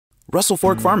Russell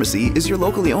Fork Pharmacy is your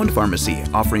locally owned pharmacy,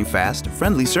 offering fast,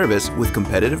 friendly service with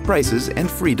competitive prices and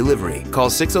free delivery. Call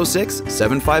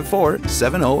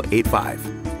 606-754-7085.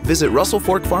 Visit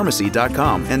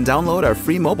russellforkpharmacy.com and download our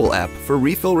free mobile app for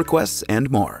refill requests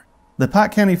and more. The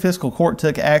Pike County Fiscal Court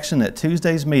took action at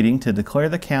Tuesday's meeting to declare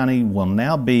the county will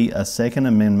now be a Second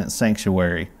Amendment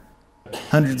sanctuary.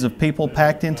 Hundreds of people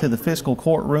packed into the fiscal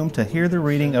courtroom to hear the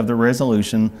reading of the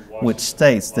resolution, which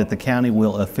states that the county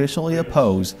will officially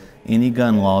oppose any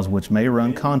gun laws which may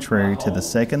run contrary to the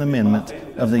Second Amendment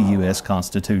of the U.S.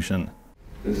 Constitution.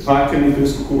 The Pike County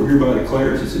Fiscal Court hereby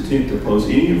declares its intent to oppose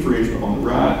any infringement on the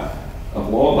right of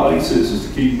law-abiding citizens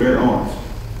to keep and bear arms.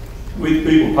 We, the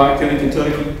people of Pike County,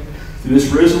 Kentucky, through this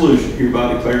resolution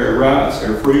hereby declare our rights,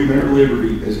 our freedom, and our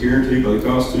liberty as guaranteed by the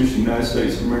Constitution of the United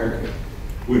States of America.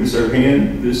 Witness our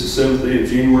hand. This is the 7th day of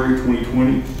January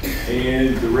 2020,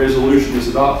 and the resolution is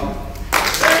adopted.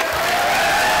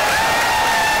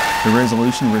 The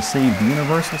resolution received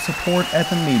universal support at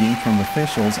the meeting from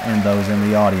officials and those in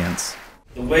the audience.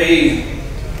 The way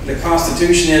the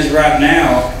Constitution is right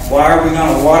now, why are we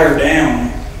going to water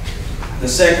down the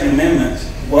Second Amendment?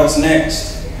 What's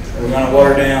next? Are we going to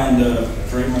water down the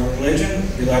freedom of religion?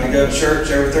 We like to go to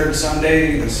church every third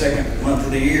Sunday, the second month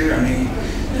of the year. And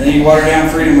then you water down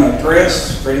freedom of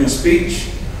press, freedom of speech.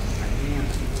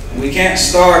 We can't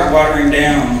start watering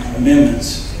down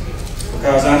amendments,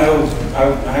 because I know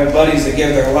I have buddies that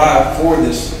give their life for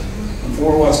this and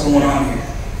for what's going on here.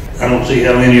 I don't see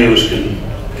how any of us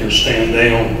can stand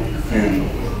down and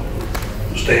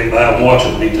stand by and watch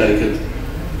it be taken.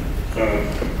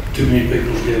 Too many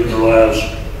people have given their lives.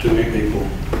 Too many people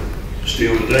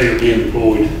still today are being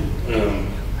employed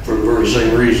for the very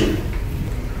same reason.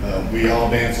 We all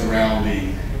dance around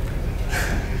the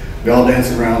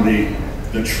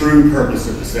true purpose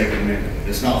of the Second Amendment.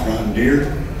 It's not for hunting deer,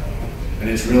 and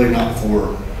it's really not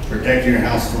for protecting your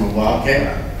house from a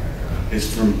wildcat. It's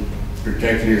from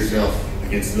protecting yourself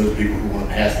against those people who want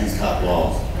to pass these type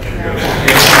laws.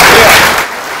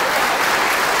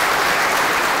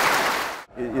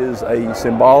 It is a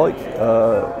symbolic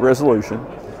resolution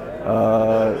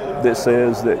that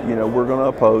says that, we're going to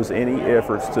oppose any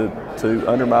efforts to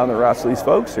undermine the rights of these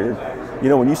folks here.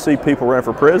 When you see people run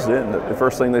for president, the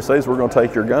first thing they say is, we're going to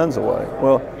take your guns away.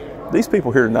 Well, these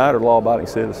people here tonight are law-abiding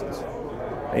citizens.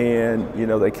 And,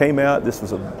 they came out, this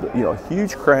was a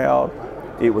huge crowd.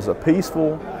 It was a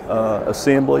peaceful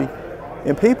assembly,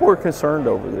 and people are concerned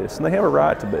over this, and they have a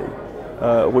right to be.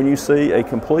 When you see a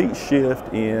complete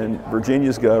shift in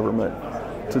Virginia's government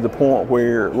to the point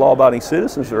where law-abiding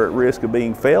citizens are at risk of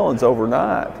being felons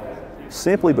overnight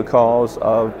simply because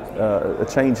of a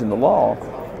change in the law,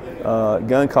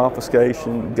 gun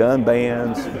confiscation, gun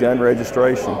bans, gun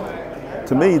registration,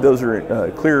 to me those are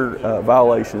clear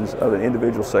violations of an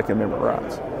individual's Second Amendment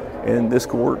rights. And this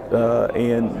court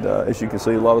and as you can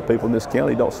see, a lot of people in this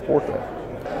county don't support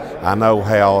that. I know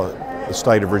how the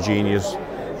state of Virginia's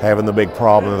having the big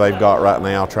problem that they've got right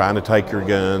now, trying to take your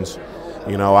guns.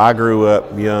 I grew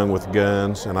up young with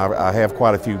guns, and I have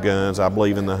quite a few guns. I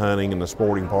believe in the hunting and the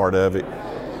sporting part of it.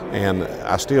 And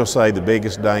I still say the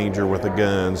biggest danger with the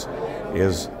guns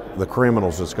is the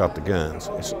criminals that's got the guns.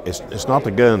 It's not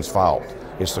the gun's fault,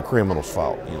 it's the criminal's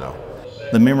fault,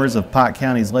 The members of Pike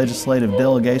County's legislative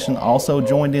delegation also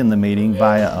joined in the meeting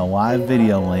via a live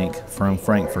video link from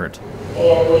Frankfort.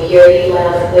 And we hear you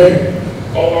loud and clear.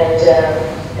 And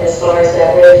as far as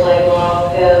that red flag law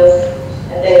goes,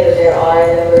 I think that there are a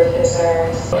number of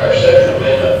concerns. Our Second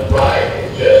Amendment right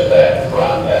is just that,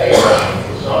 right.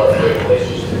 It's not a privilege,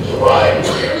 it's a right.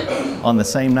 On the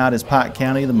same night as Pike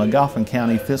County, the Pike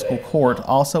County Fiscal Court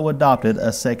also adopted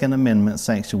a Second Amendment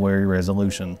sanctuary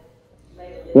resolution.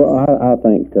 Well, I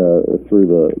think through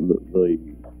the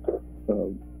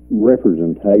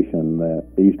representation that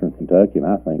Eastern Kentucky, and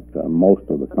I think most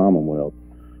of the Commonwealth,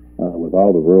 with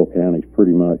all the rural counties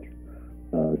pretty much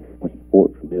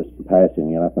support for this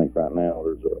passing, and I think right now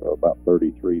there's about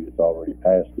 33 that's already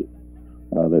passed it,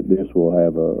 that this will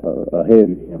have a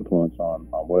heavy influence on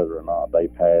whether or not they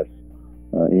pass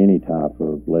any type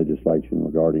of legislation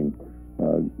regarding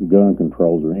gun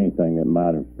controls or anything that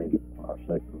might infringe on our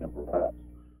Second Amendment rights.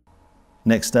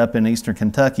 Next up in Eastern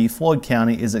Kentucky, Floyd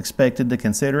County is expected to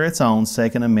consider its own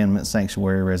Second Amendment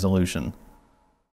sanctuary resolution.